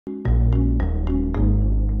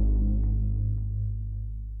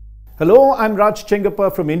Hello, I'm Raj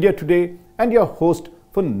Chengappa from India Today and your host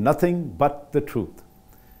for Nothing But the Truth.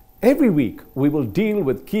 Every week, we will deal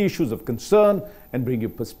with key issues of concern and bring you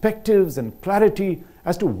perspectives and clarity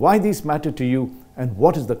as to why these matter to you and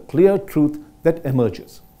what is the clear truth that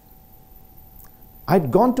emerges. I'd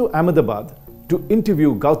gone to Ahmedabad to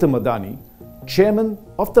interview Gautam Adani, chairman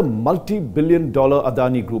of the multi-billion-dollar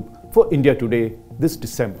Adani Group for India Today this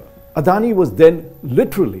December. Adani was then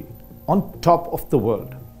literally on top of the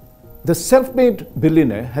world. The self-made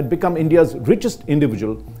billionaire had become India's richest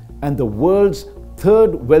individual and the world's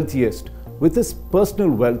third wealthiest, with his personal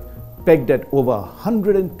wealth pegged at over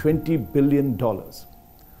 $120 billion.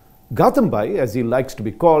 Gautam Bhai, as he likes to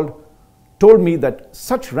be called, told me that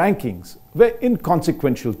such rankings were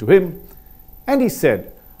inconsequential to him, and he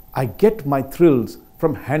said, "I get my thrills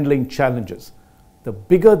from handling challenges. The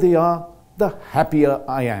bigger they are, the happier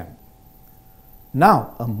I am."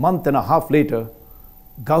 Now, a month and a half later,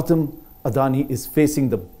 Gautam Adani is facing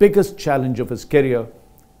the biggest challenge of his career,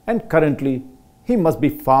 and currently he must be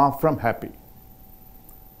far from happy.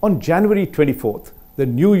 On January 24th, the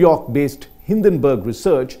New York-based Hindenburg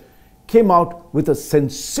Research came out with a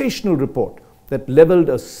sensational report that leveled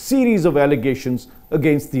a series of allegations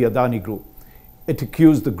against the Adani Group. It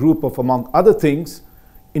accused the group of, among other things,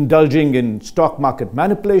 indulging in stock market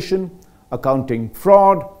manipulation, accounting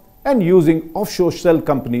fraud, and using offshore shell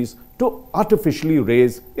companies to artificially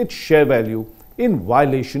raise its share value in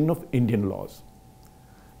violation of Indian laws.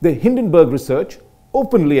 The Hindenburg Research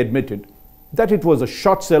openly admitted that it was a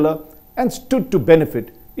short seller and stood to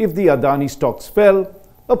benefit if the Adani stocks fell,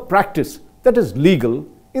 a practice that is legal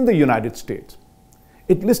in the United States.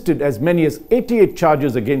 It listed as many as 88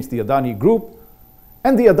 charges against the Adani Group,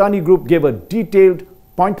 and the Adani Group gave a detailed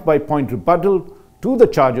point-by-point rebuttal to the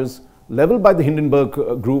charges leveled by the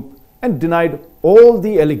Hindenburg Group and denied all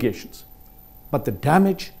the allegations. But the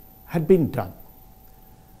damage had been done.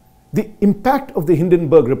 The impact of the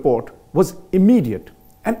Hindenburg report was immediate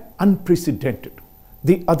and unprecedented.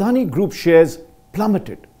 The Adani Group shares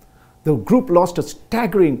plummeted. The group lost a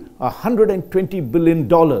staggering $120 billion,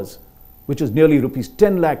 which is nearly rupees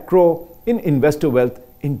 10 lakh crore in investor wealth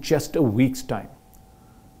in just a week's time.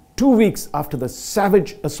 2 weeks after the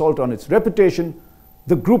savage assault on its reputation,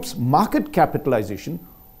 the group's market capitalization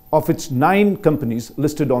of its 9 companies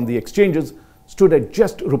listed on the exchanges stood at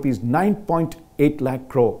just rupees 9.8 lakh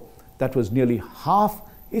crore. That was nearly half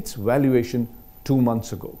its valuation 2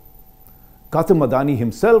 months ago. Gautam Adani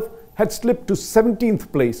himself had slipped to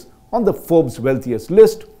 17th place on the Forbes wealthiest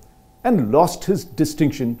list and lost his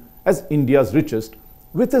distinction as India's richest,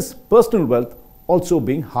 with his personal wealth also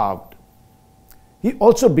being halved. He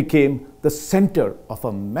also became the center of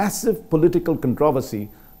a massive political controversy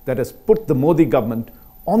that has put the Modi government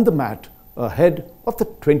on the mat ahead of the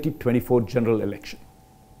 2024 general election.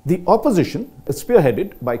 The opposition,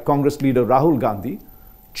 spearheaded by Congress leader Rahul Gandhi,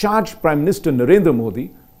 charged Prime Minister Narendra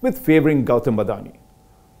Modi with favouring Gautam Adani.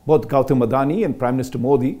 Both Gautam Adani and Prime Minister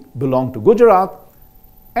Modi belong to Gujarat,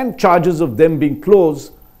 and charges of them being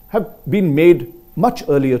close have been made much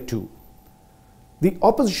earlier too. The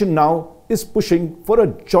opposition now is pushing for a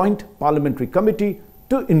joint parliamentary committee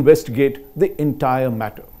to investigate the entire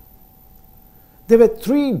matter. There were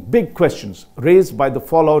 3 big questions raised by the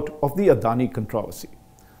fallout of the Adani controversy.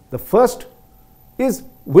 The first is,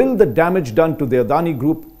 will the damage done to the Adani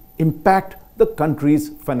Group impact the country's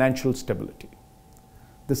financial stability?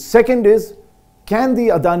 The second is, can the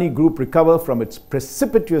Adani Group recover from its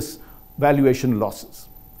precipitous valuation losses?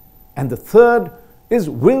 And the third is,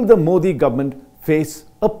 will the Modi government face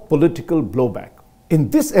a political blowback? In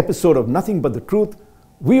this episode of Nothing But the Truth,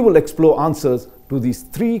 we will explore answers to these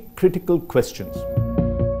 3 critical questions.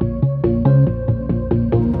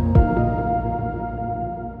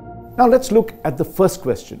 Now let's look at the first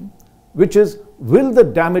question, which is, will the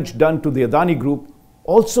damage done to the Adani Group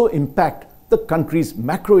also impact the country's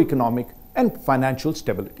macroeconomic and financial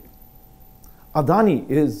stability? Adani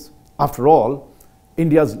is, after all,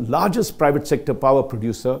 India's largest private sector power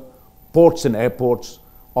producer, ports and airports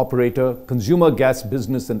operator, consumer gas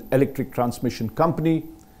business and electric transmission company.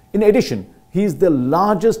 In addition, he is the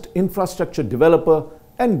largest infrastructure developer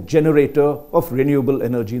and generator of renewable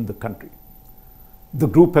energy in the country. The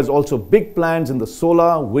group has also big plans in the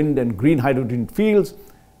solar, wind and green hydrogen fields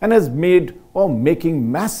and has made or making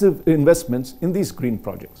massive investments in these green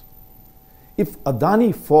projects. If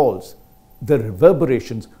Adani falls, the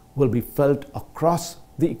reverberations will be felt across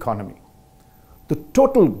the economy. The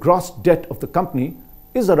total gross debt of the company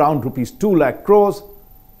is around rupees 2 lakh crores.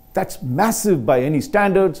 That's massive by any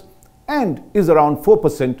standards and is around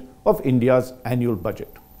 4% of India's annual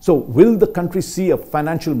budget. So will the country see a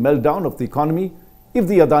financial meltdown of the economy if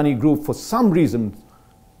the Adani Group, for some reason,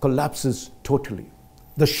 collapses totally?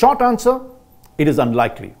 The short answer, it is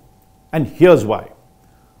unlikely. And here's why.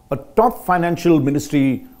 A top financial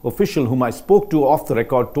ministry official whom I spoke to off the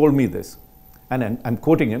record told me this, and I'm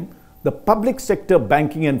quoting him: "The public sector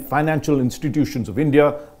banking and financial institutions of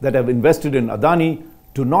India that have invested in Adani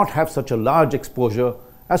do not have such a large exposure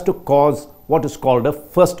as to cause what is called a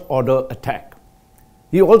first-order attack."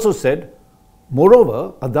 He also said,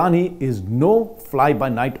 "Moreover, Adani is no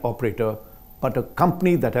fly-by-night operator, but a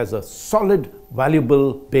company that has a solid,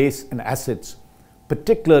 valuable base and assets,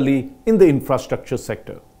 particularly in the infrastructure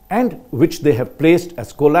sector, and which they have placed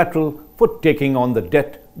as collateral for taking on the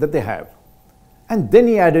debt that they have." And then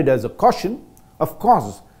he added as a caution, "Of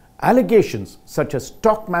course, allegations such as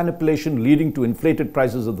stock manipulation leading to inflated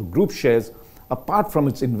prices of the group shares, apart from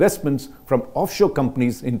its investments from offshore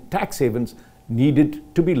companies in tax havens, needed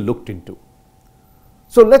to be looked into."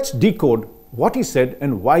 So let's decode what he said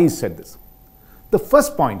and why he said this. The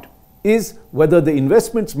first point is whether the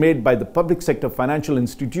investments made by the public sector financial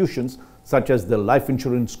institutions such as the Life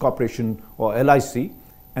Insurance Corporation or LIC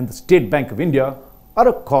and the State Bank of India are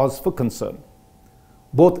a cause for concern.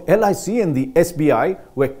 Both LIC and the SBI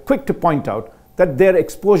were quick to point out that their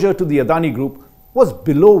exposure to the Adani Group was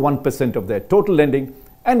below 1% of their total lending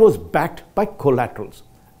and was backed by collaterals,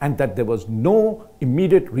 and that there was no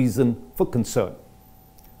immediate reason for concern.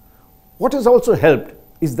 What has also helped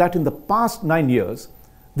is that in the past 9 years,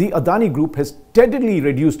 the Adani Group has steadily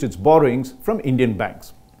reduced its borrowings from Indian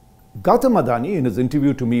banks. Gautam Adani, in his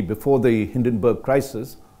interview to me before the Hindenburg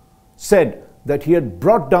crisis, said that he had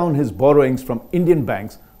brought down his borrowings from Indian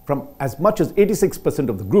banks from as much as 86%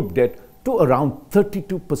 of the group debt to around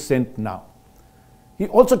 32% now. He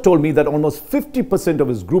also told me that almost 50% of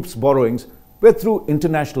his group's borrowings were through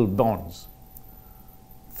international bonds.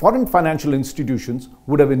 Foreign financial institutions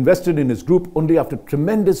would have invested in his group only after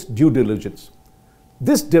tremendous due diligence.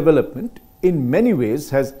 This development, in many ways,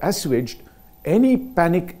 has assuaged any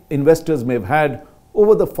panic investors may have had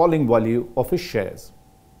over the falling value of his shares.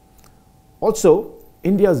 Also,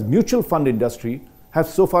 India's mutual fund industry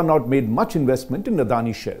has so far not made much investment in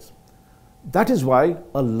Adani shares. That is why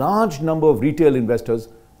a large number of retail investors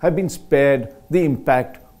have been spared the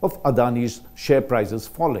impact of Adani's share prices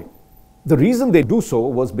falling. The reason they do so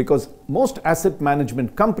was because most asset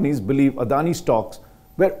management companies believe Adani stocks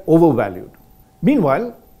were overvalued.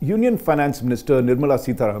 Meanwhile, Union Finance Minister Nirmala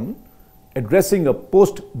Sitharaman, addressing a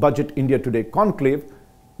post-Budget India Today conclave,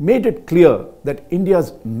 made it clear that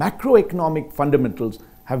India's macroeconomic fundamentals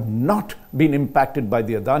have not been impacted by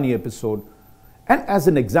the Adani episode. And as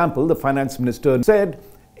an example, the Finance Minister said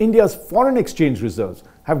India's foreign exchange reserves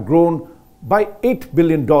have grown by $8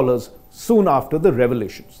 billion soon after the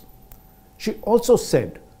revelations. She also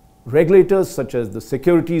said regulators such as the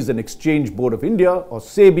Securities and Exchange Board of India, or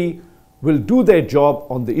SEBI, will do their job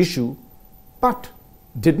on the issue, but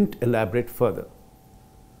didn't elaborate further.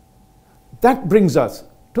 That brings us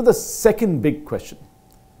to the second big question.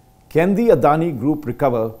 Can the Adani Group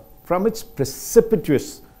recover from its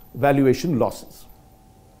precipitous valuation losses?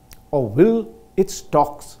 Or will its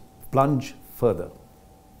stocks plunge further?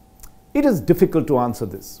 It is difficult to answer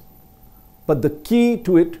this, but the key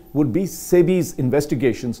to it would be SEBI's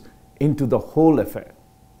investigations into the whole affair.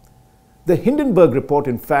 The Hindenburg report,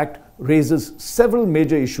 in fact, raises several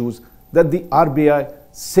major issues that the RBI,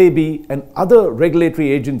 SEBI, and other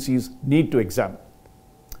regulatory agencies need to examine.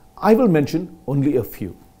 I will mention only a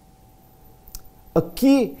few. A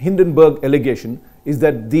key Hindenburg allegation is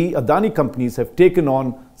that the Adani companies have taken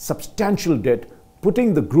on substantial debt,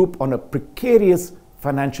 putting the group on a precarious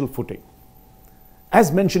financial footing.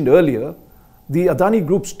 As mentioned earlier, the Adani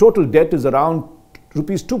Group's total debt is around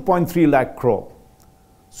rupees 2.3 lakh crore.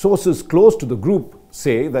 Sources close to the group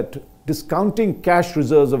say that discounting cash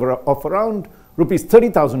reserves of around rupees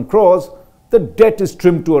 30,000 crores, the debt is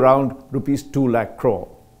trimmed to around rupees 2 lakh crore.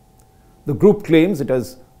 The group claims it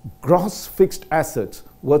has gross fixed assets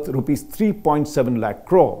worth rupees 3.7 lakh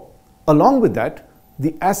crore. Along with that,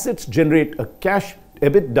 the assets generate a cash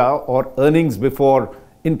EBITDA, or earnings before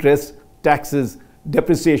interest, taxes,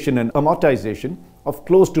 depreciation and amortization, of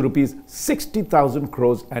close to rupees 60,000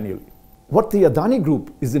 crores annually. What the Adani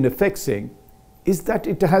Group is in effect saying is that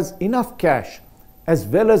it has enough cash as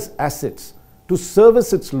well as assets to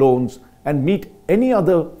service its loans and meet any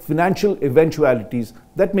other financial eventualities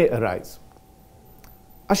that may arise.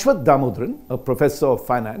 Ashwath Damodaran, a professor of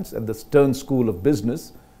finance at the Stern School of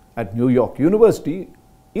Business at New York University,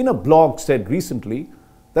 in a blog said recently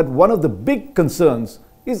that one of the big concerns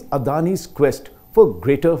is Adani's quest for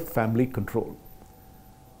greater family control.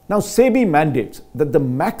 Now, SEBI mandates that the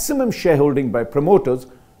maximum shareholding by promoters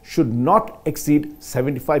should not exceed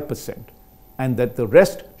 75% and that the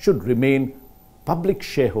rest should remain public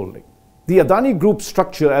shareholding. The Adani Group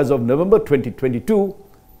structure as of November 2022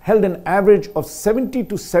 held an average of 70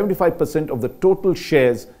 to 75% of the total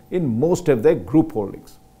shares in most of their group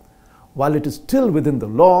holdings. While it is still within the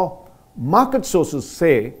law, market sources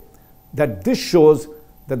say that this shows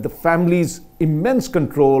that the family's immense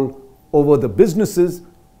control over the businesses,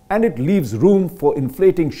 and it leaves room for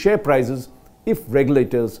inflating share prices if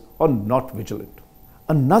regulators are not vigilant.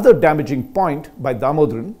 Another damaging point by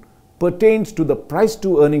Damodaran pertains to the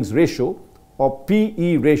price-to-earnings ratio or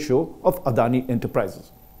PE ratio of Adani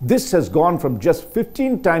Enterprises. This has gone from just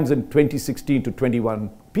 15 times in 2016 to 21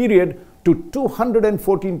 period to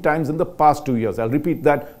 214 times in the past 2 years. I'll repeat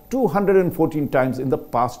that, 214 times in the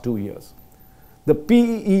past 2 years. The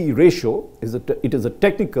PE ratio is a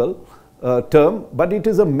technical term, but it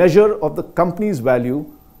is a measure of the company's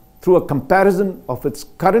value through a comparison of its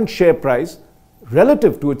current share price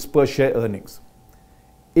relative to its per share earnings.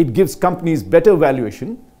 It gives companies better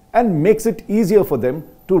valuation and makes it easier for them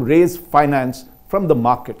to raise finance from the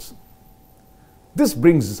markets. This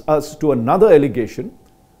brings us to another allegation,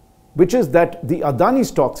 which is that the Adani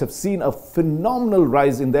stocks have seen a phenomenal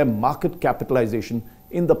rise in their market capitalization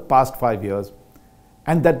in the past 5 years,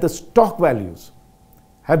 and that the stock values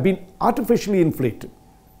have been artificially inflated.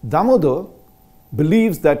 Damodar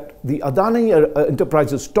believes that the Adani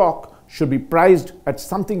Enterprises stock should be priced at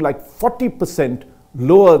something like 40%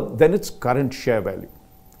 lower than its current share value.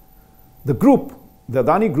 The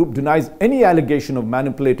Adani Group denies any allegation of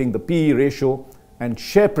manipulating the PE ratio and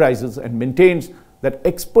share prices and maintains that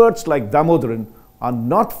experts like Damodaran are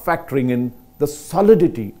not factoring in the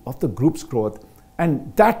solidity of the group's growth,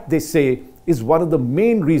 and that, they say, is one of the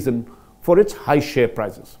main reasons for its high share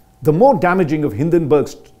prices. The more damaging of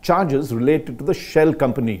Hindenburg's charges related to the shell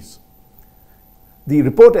companies. The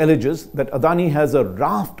report alleges that Adani has a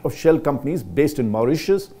raft of shell companies based in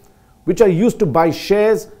Mauritius, which are used to buy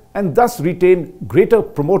shares and thus retain greater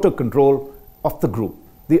promoter control of the group.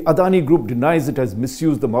 The Adani Group denies it has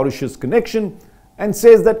misused the Mauritius connection and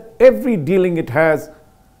says that every dealing it has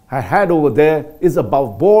had over there is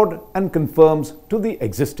above board and conforms to the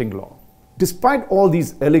existing law. Despite all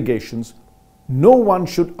these allegations, no one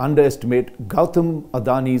should underestimate Gautam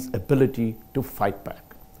Adani's ability to fight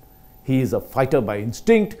back. He is a fighter by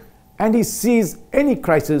instinct, and he sees any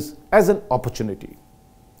crisis as an opportunity.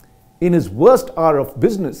 In his worst hour of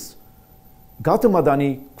business, Gautam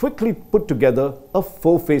Adani quickly put together a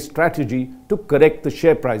four-phase strategy to correct the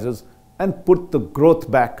share prices and put the growth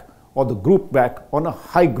back, or the group back, on a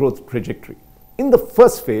high growth trajectory. In the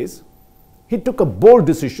first phase, he took a bold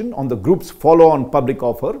decision on the group's follow-on public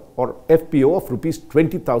offer, or FPO, of rupees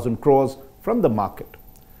 20,000 crores from the market.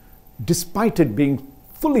 Despite it being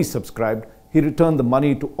fully subscribed, he returned the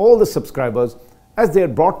money to all the subscribers as they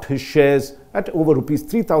had bought his shares at over rupees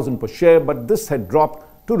 3,000 per share, but this had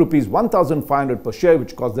dropped to rupees 1,500 per share,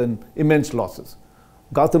 which caused them immense losses.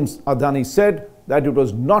 Gautam Adani said that it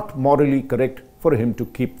was not morally correct for him to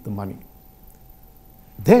keep the money.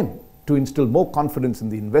 Then, to instill more confidence in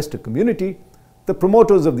the investor community, the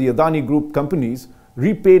promoters of the Adani Group companies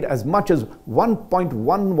repaid as much as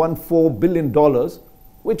 $1.114 billion,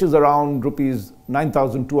 which is around rupees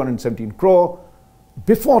 9,217 crore,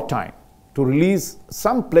 before time, to release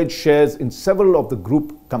some pledged shares in several of the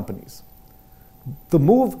group companies. The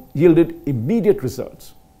move yielded immediate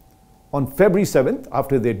results. On February 7th,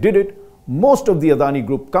 after they did it, most of the Adani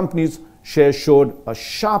Group companies' shares showed a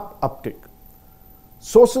sharp uptick.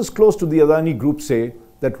 Sources close to the Adani Group say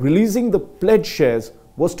that releasing the pledged shares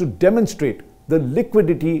was to demonstrate the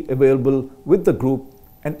liquidity available with the group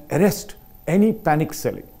and arrest any panic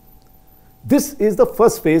selling. This is the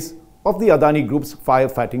first phase of the Adani Group's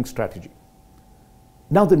firefighting strategy.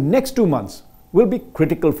 Now, the next 2 months will be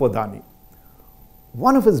critical for Adani.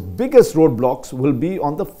 One of his biggest roadblocks will be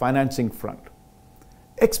on the financing front.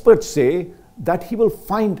 Experts say that he will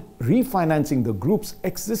find refinancing the group's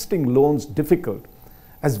existing loans difficult,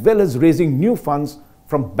 as well as raising new funds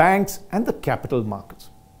from banks and the capital markets.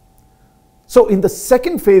 So in the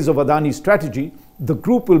second phase of Adani's strategy, the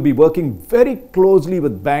group will be working very closely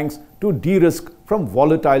with banks to de-risk from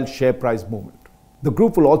volatile share price movement. The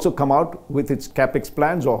group will also come out with its capex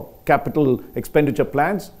plans, or capital expenditure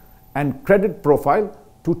plans, and credit profile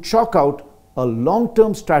to chalk out a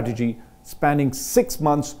long-term strategy spanning 6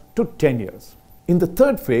 months to 10 years. In the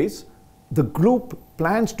third phase, the group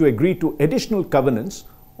plans to agree to additional covenants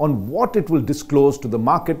on what it will disclose to the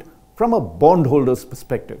market from a bondholder's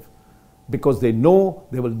perspective, because they know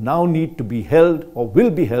they will now need to be held, or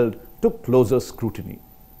will be held, to closer scrutiny.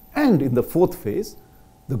 And in the fourth phase,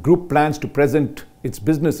 The group plans to present its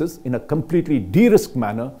businesses in a completely de-risked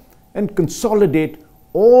manner and consolidate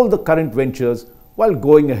all the current ventures while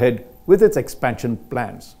going ahead with its expansion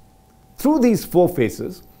plans. Through these 4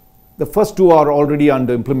 phases, the first 2 are already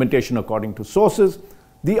under implementation according to sources.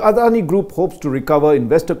 The Adani Group hopes to recover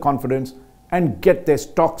investor confidence and get their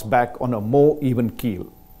stocks back on a more even keel.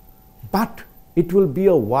 But it will be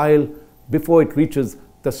a while before it reaches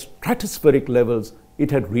the stratospheric levels it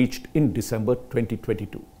had reached in December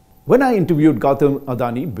 2022. When I interviewed Gautam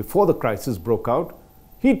Adani before the crisis broke out,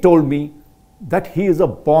 he told me that he is a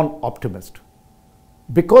born optimist.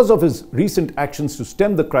 Because of his recent actions to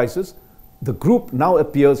stem the crisis, the group now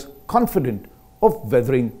appears confident of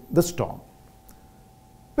weathering the storm.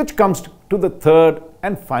 Which comes to the third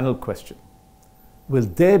and final question. Will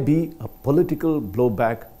there be a political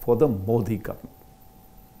blowback for the Modi government?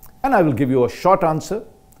 And I will give you a short answer.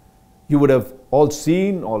 You would have all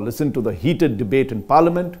seen or listened to the heated debate in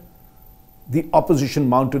Parliament. The opposition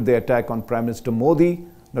mounted their attack on Prime Minister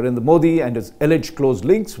Narendra Modi and his alleged close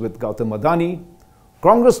links with Gautam Adani.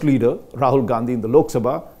 Congress leader Rahul Gandhi in the Lok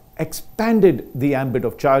Sabha expanded the ambit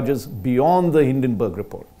of charges beyond the Hindenburg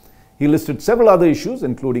report. He listed several other issues,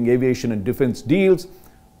 including aviation and defense deals,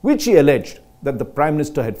 which he alleged that the Prime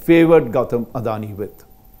Minister had favored Gautam Adani with.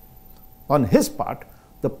 On his part,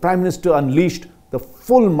 the Prime Minister unleashed the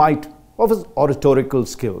full might of his oratorical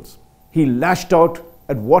skills. He lashed out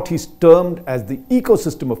at what he termed as the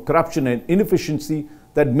ecosystem of corruption and inefficiency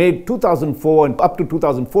that made 2004 and up to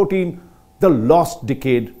 2014 the lost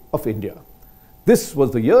decade of India. This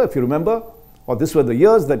was the year, if you remember, or this were the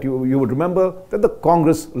years that you would remember that the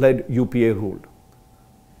Congress-led UPA ruled.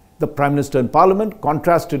 The Prime Minister in Parliament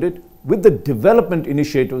contrasted it with the development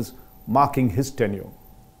initiatives marking his tenure.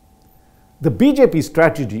 The BJP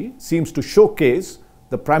strategy seems to showcase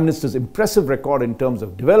the Prime Minister's impressive record in terms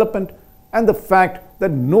of development and the fact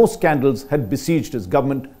that no scandals had besieged his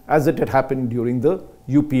government as it had happened during the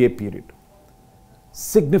UPA period.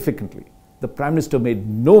 Significantly, the Prime Minister made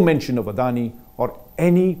no mention of Adani or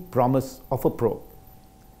any promise of a probe.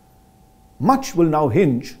 Much will now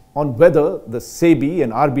hinge on whether the SEBI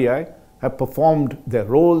and RBI have performed their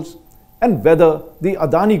roles and whether the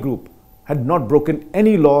Adani Group had not broken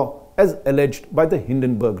any law as alleged by the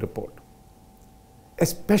Hindenburg report,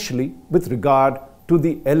 especially with regard to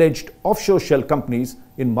the alleged offshore shell companies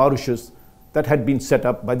in Mauritius that had been set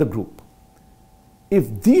up by the group.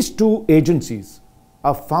 If these 2 agencies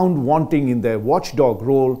are found wanting in their watchdog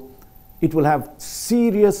role, it will have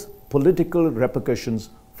serious political repercussions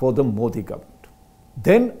for the Modi government.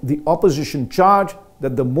 Then the opposition charge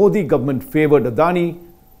that the Modi government favored Adani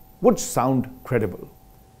would sound credible.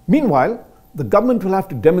 Meanwhile, the government will have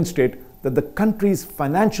to demonstrate that the country's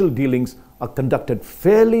financial dealings are conducted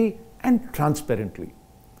fairly and transparently.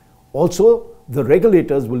 Also, the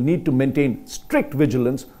regulators will need to maintain strict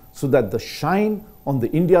vigilance so that the shine on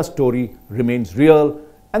the India story remains real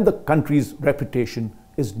and the country's reputation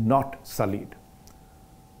is not sullied.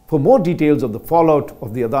 For more details of the fallout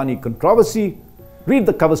of the Adani controversy, read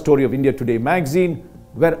the cover story of India Today magazine,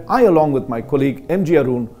 where I, along with my colleague MG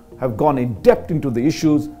Arun, have gone in depth into the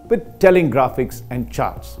issues with telling graphics and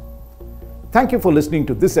charts. Thank you for listening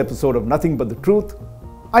to this episode of Nothing But the Truth.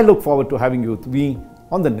 I look forward to having you with me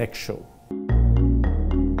on the next show.